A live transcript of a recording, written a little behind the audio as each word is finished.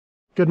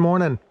Good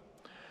morning.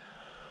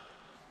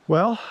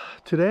 Well,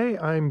 today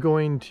I'm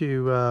going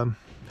to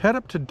head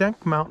up to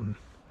Denk Mountain.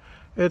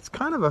 It's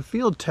kind of a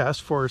field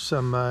test for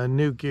some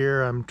new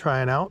gear I'm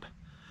trying out.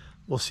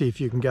 We'll see if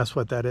you can guess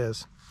what that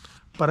is.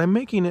 But I'm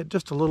making it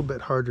just a little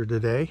bit harder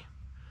today,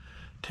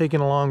 taking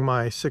along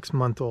my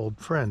 6-month-old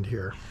friend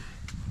here.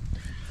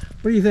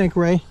 What do you think,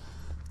 Ray?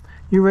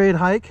 You ready to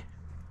hike?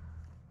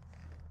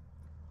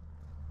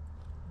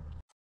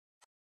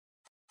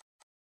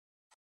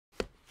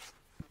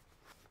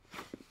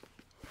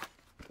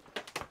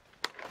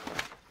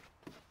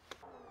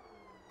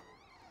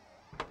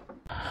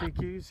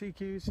 CQ,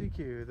 CQ,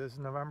 CQ. This is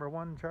November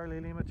 1,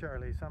 Charlie Lima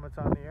Charlie. Summit's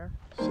on the air.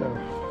 So,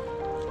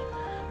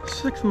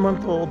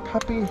 6-month-old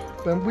puppy.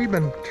 We've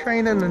been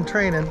training and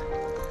training,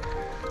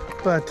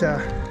 but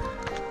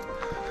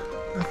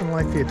nothing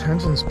like the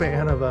attention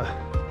span of a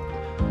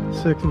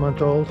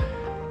 6-month-old.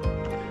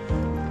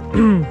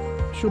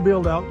 She'll be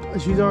able to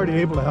out. She's already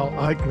able to help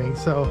hike me,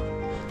 so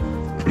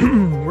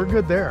we're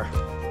good there.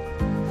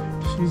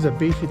 She's a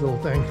beefy little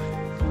thing.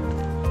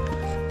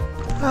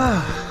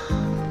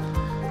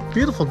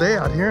 Beautiful day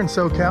out here in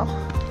SoCal.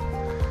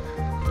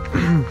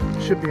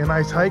 Should be a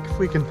nice hike if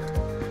we can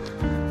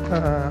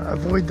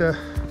avoid the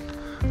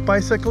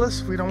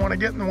bicyclists. We don't want to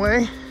get in the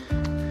way.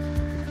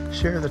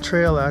 Share the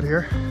trail out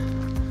here.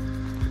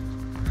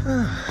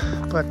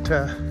 But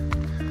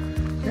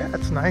yeah,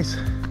 it's nice.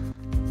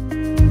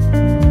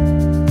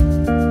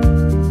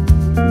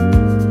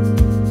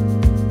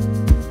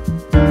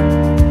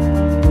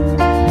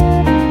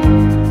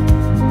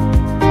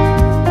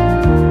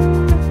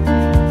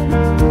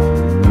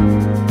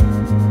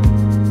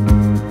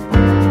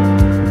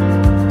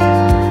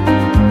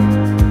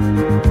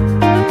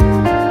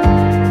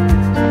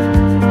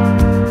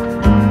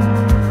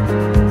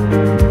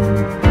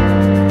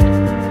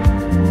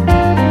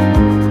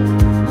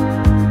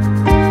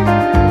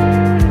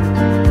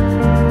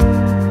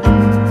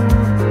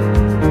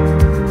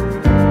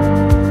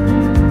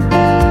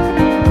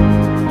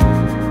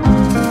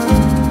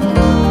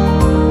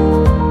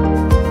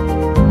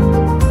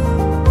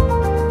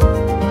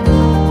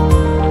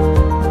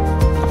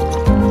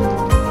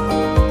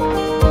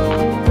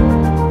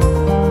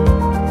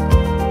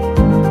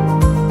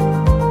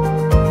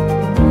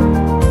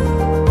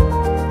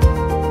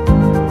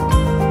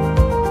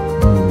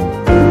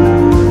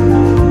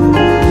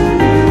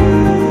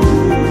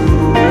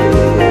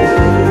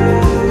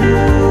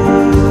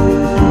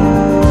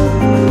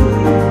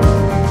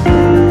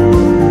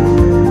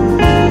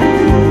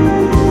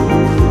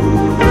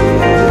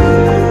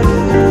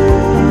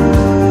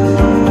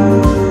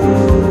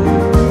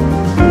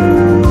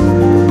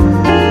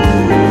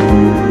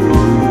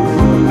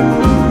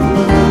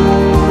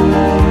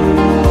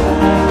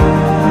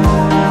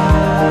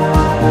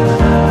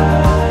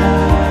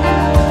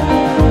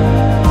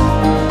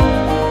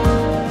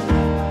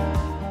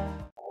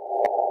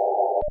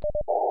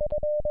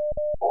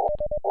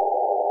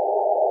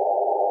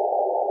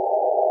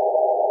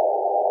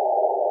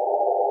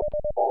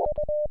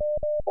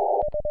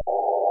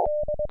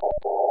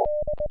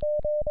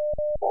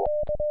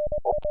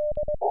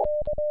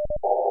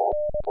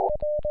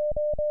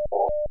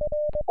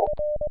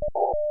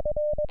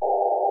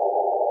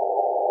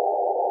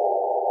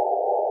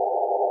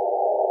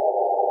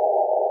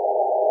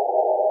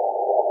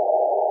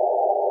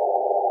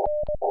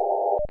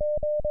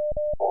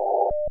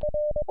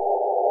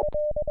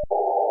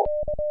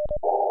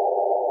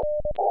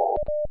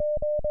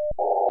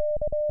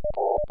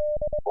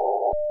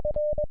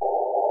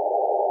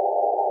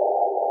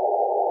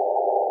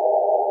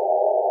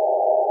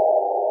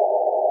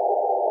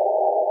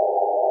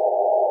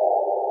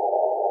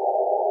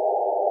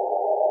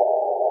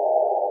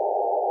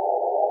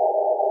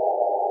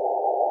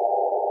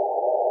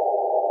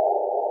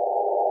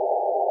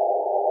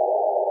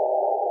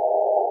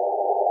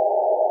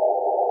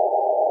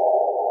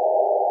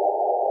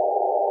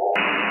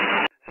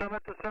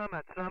 Summit to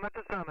summit, summit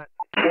to summit.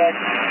 Check,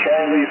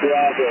 Charlie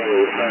Bravo.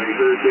 I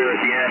heard there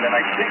at the end, and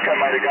I think I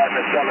might have gotten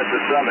a summit to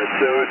summit.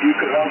 So if you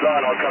could hold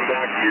on, I'll come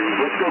back to you.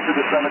 Let's go for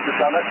the summit to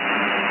summit.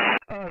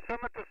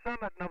 Summit to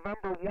summit,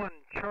 November 1,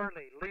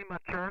 Charlie Lima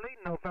Charlie.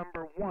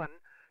 November 1,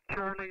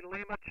 Charlie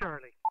Lima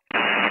Charlie.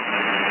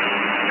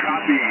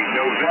 Copy.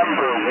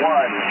 November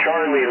 1,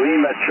 Charlie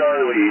Lima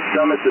Charlie.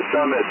 Summit to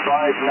summit,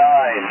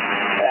 5-9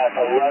 at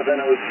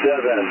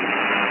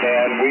 11:07.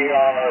 And we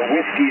are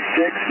Whiskey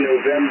 6,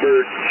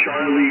 November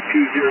Charlie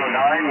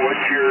 209.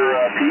 What's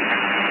your peak?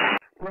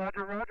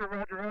 Roger, roger,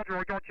 roger, roger.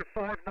 I got you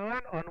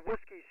 5-9 on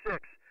Whiskey 6.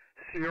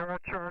 Sierra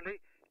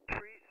Charlie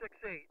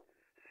 368.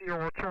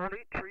 Sierra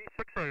Charlie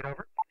 368,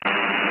 over.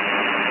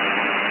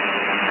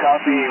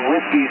 Copy.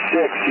 Whiskey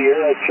 6,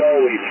 Sierra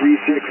Charlie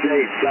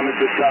 368. Summit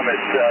to summit.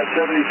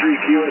 73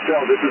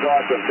 QSL. This is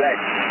awesome.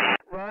 Thanks.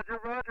 Roger,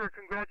 roger.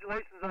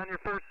 Congratulations on your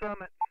first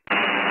summit.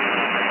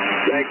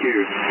 Thank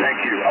you.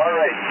 Thank you. All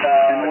right.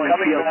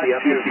 Coming back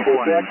to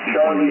Quebec,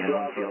 Charlie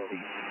Bravo.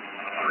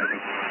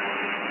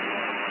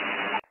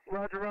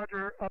 Roger,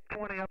 roger. Up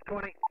 20, up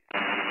 20.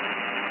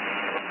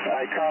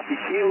 I copy.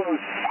 Kilos.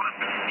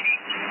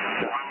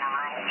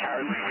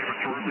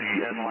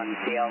 1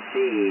 TLC,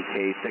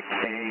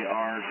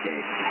 K6ARK.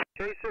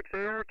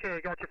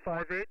 K6ARK, got you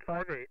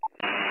 5858.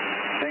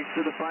 Thanks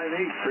for the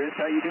 58, Chris.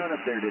 How you doing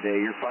up there today?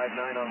 You're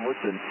 59 on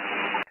Woodson.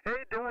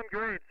 Hey, doing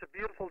great. It's a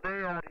beautiful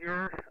day out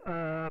here.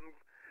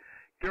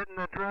 Getting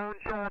the drone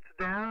shots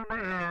down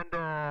and,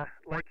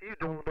 like you,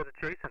 doing a bit of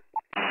chasing.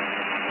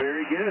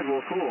 Very good.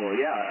 Well, cool.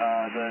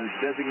 Yeah, the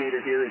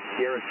designator here is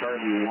Sierra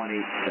Charlie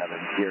 187.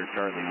 Sierra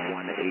Charlie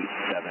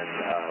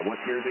 187.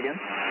 What's yours again?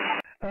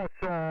 It's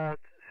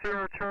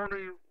Sierra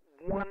Charlie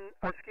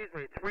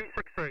 368.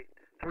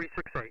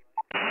 368.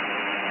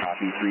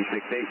 Copy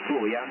 368.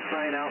 Cool. Yeah, I'm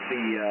trying out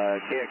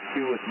the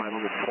KX2 with my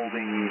little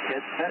folding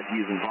headset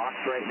using Vox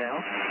right now,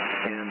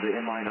 and the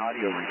inline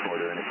audio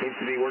recorder, and it seems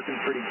to be working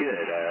pretty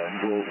good.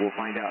 We'll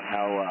find out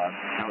how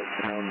it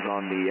sounds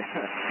on the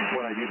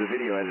when I do the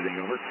video editing.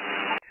 Over.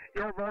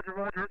 Yeah, Roger,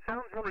 Roger. It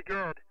sounds really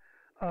good.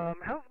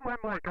 How's my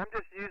mic? I'm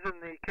just using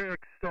the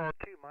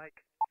KX2 mic.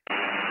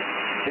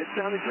 It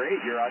sounded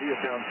great. Your audio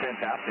sounds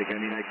fantastic. I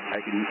mean,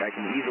 I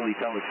can easily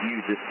tell it's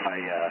you just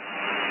by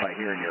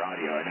hearing your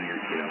audio. I know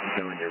you're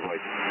knowing your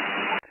voice.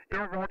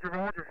 Yeah, Roger,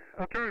 Roger.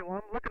 Okay,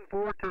 well, I'm looking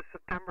forward to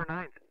September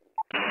 9th.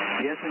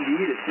 Yes,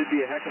 indeed. It should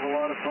be a heck of a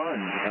lot of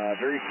fun.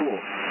 Very cool.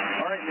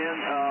 All right,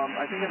 man.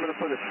 I think I'm going to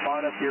put a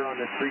spot up here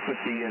on this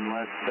frequency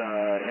unless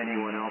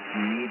anyone else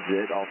needs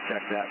it. I'll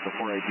check that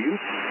before I do.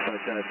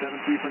 But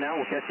 7-3 for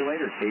now. We'll catch you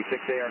later.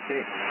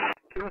 K6ARK.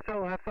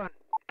 QSL, have fun.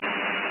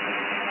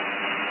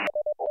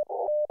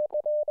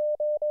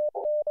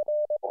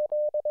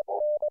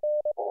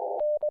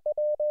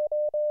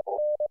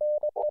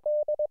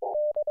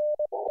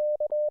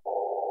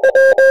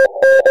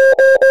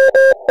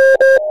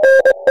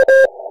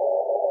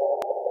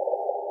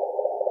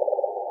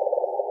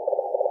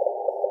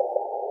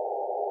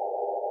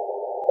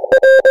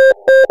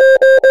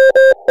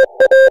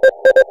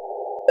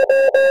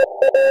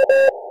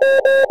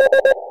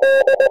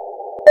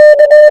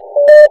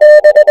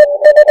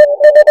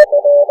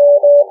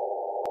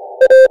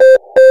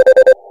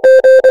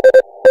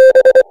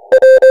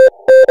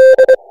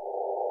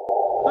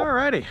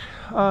 Alrighty,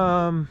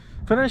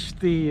 finished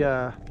the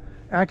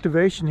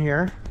activation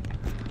here.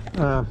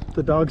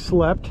 The dog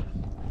slept.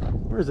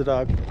 Where's the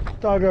dog?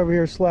 Dog over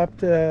here slept,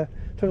 took a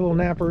little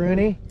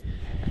napperoonie.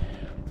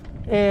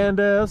 And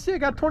let's see, I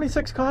got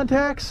 26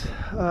 contacts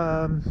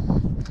on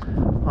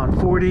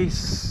 40,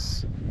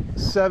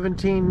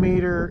 17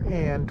 meter,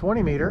 and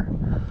 20 meter.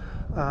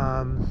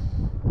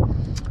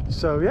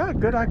 So yeah,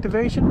 good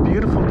activation.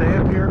 Beautiful day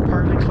up here,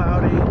 partly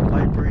cloudy,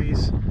 light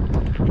breeze.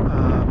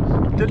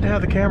 Didn't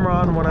have the camera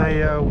on when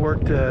I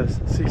worked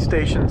C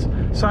stations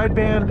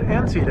sideband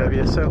and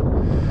CW, so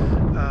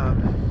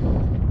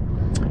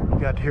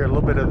got to hear a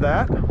little bit of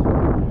that.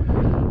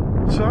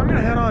 So I'm going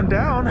to head on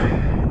down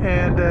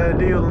and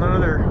do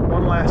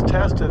one last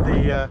test of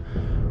the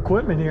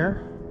equipment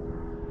here.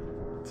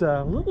 It's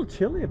a little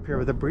chilly up here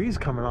with the breeze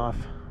coming off.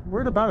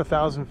 We're at about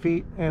 1,000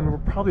 feet and we're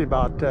probably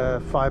about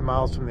 5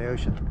 miles from the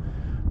ocean.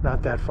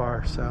 Not that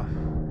far, so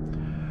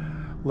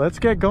let's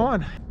get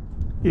going.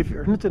 If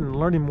you're interested in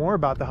learning more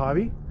about the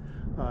hobby,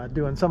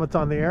 doing summits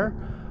on the air,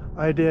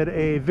 I did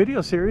a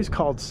video series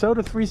called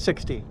Soda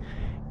 360,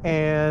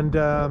 and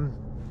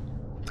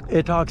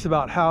it talks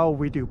about how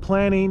we do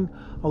planning,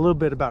 a little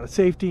bit about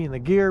safety and the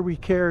gear we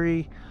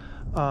carry,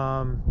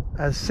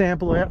 as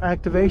sample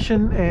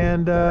activation,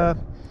 and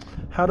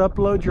how to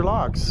upload your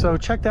logs. So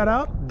check that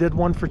out. Did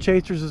one for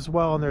chasers as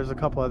well, and there's a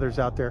couple others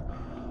out there.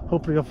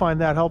 Hopefully you'll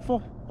find that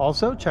helpful.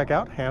 Also check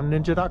out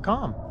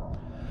hamninja.com.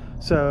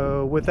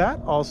 So with that,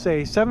 I'll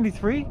say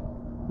 73,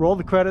 roll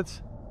the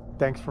credits.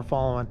 Thanks for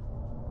following.